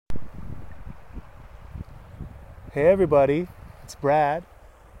Hey everybody, it's Brad.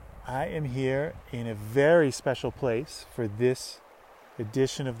 I am here in a very special place for this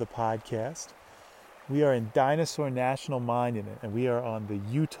edition of the podcast. We are in Dinosaur National Monument and we are on the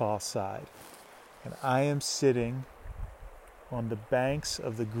Utah side. And I am sitting on the banks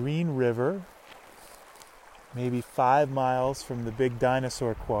of the Green River, maybe 5 miles from the big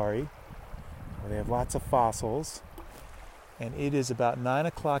dinosaur quarry, where they have lots of fossils. And it is about 9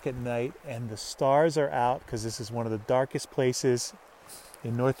 o'clock at night and the stars are out because this is one of the darkest places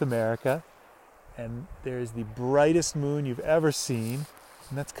in North America. And there's the brightest moon you've ever seen.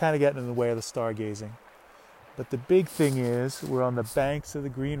 And that's kind of getting in the way of the stargazing. But the big thing is we're on the banks of the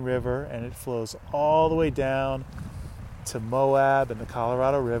Green River and it flows all the way down to Moab and the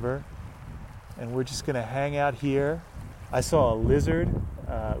Colorado River. And we're just going to hang out here. I saw a lizard.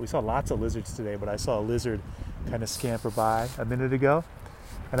 We saw lots of lizards today, but I saw a lizard kind of scamper by a minute ago.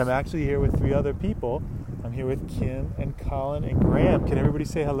 And I'm actually here with 3 other people. I'm here with Kim and Colin and Graham. Can everybody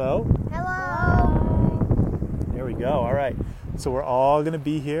say hello? Hello! There we go. All right. So we're all going to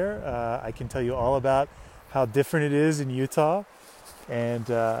be here. I can tell you all about how different it is in Utah and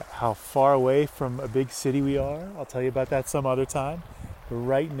how far away from a big city we are. I'll tell you about that some other time. But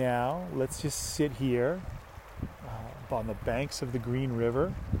right now, let's just sit here on the banks of the Green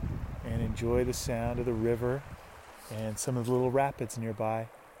River and enjoy the sound of the river and some of the little rapids nearby.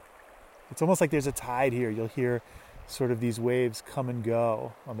 It's almost like there's a tide here. You'll hear sort of these waves come and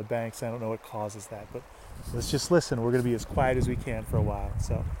go on the banks. I don't know what causes that, but let's just listen. We're going to be as quiet as we can for a while.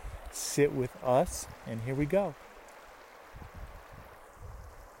 So sit with us, and here we go.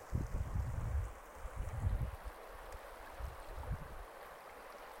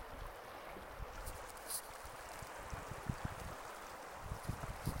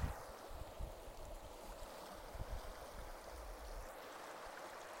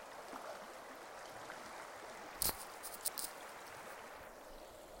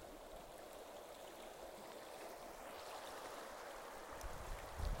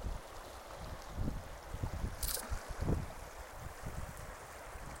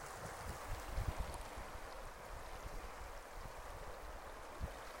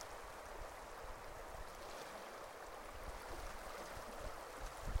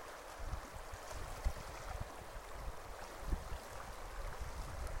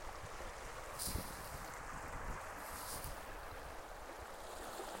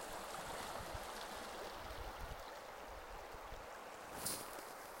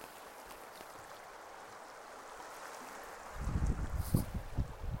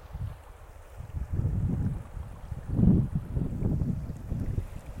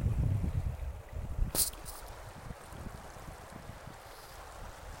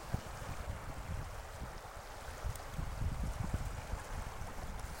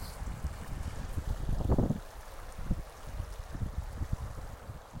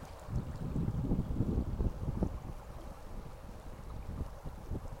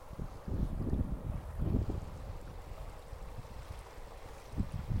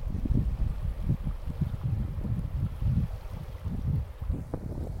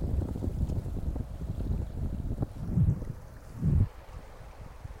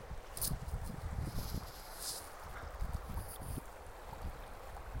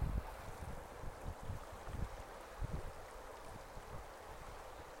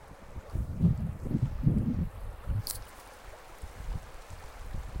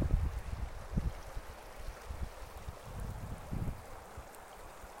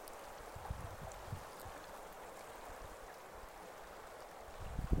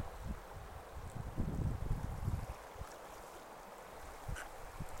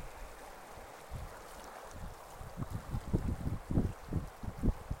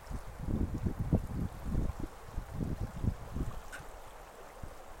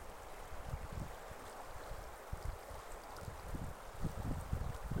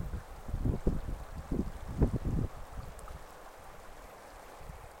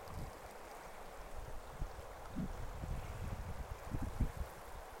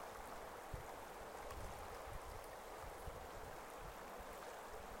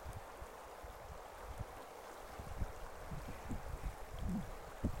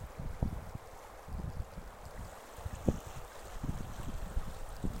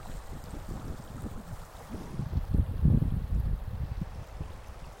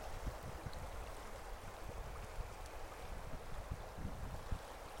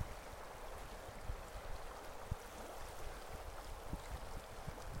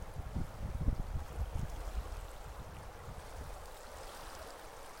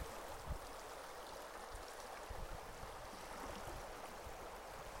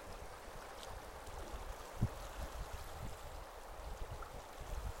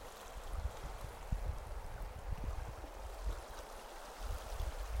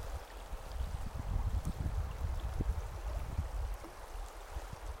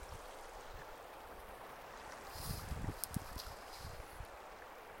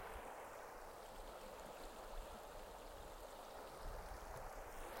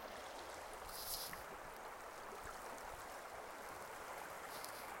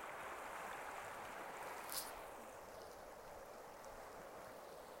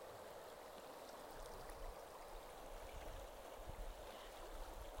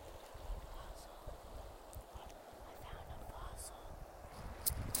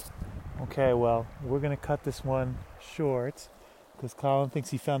 Okay, well, we're going to cut this one short because Colin thinks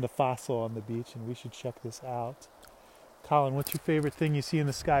he found a fossil on the beach and we should check this out. Colin, what's your favorite thing you see in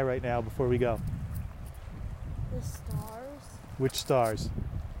the sky right now before we go? The stars. Which stars?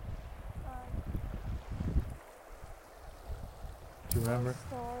 Do you remember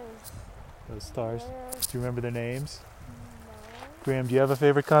Stars. those stars? Where? Do you remember their names? No. Graham, do you have a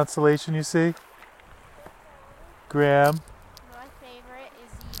favorite constellation you see? Graham? My favorite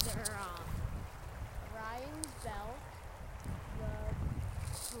is either Orion's Belt, the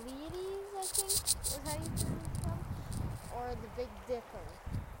Pleiades, I think is how you pronounce them, or the Big Dipper,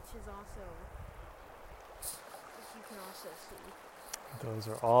 which you can also see. Those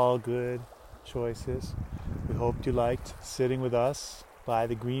are all good choices. We hoped you liked sitting with us by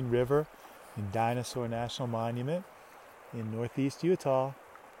the Green River in Dinosaur National Monument in Northeast Utah.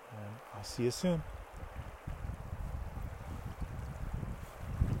 And I'll see you soon.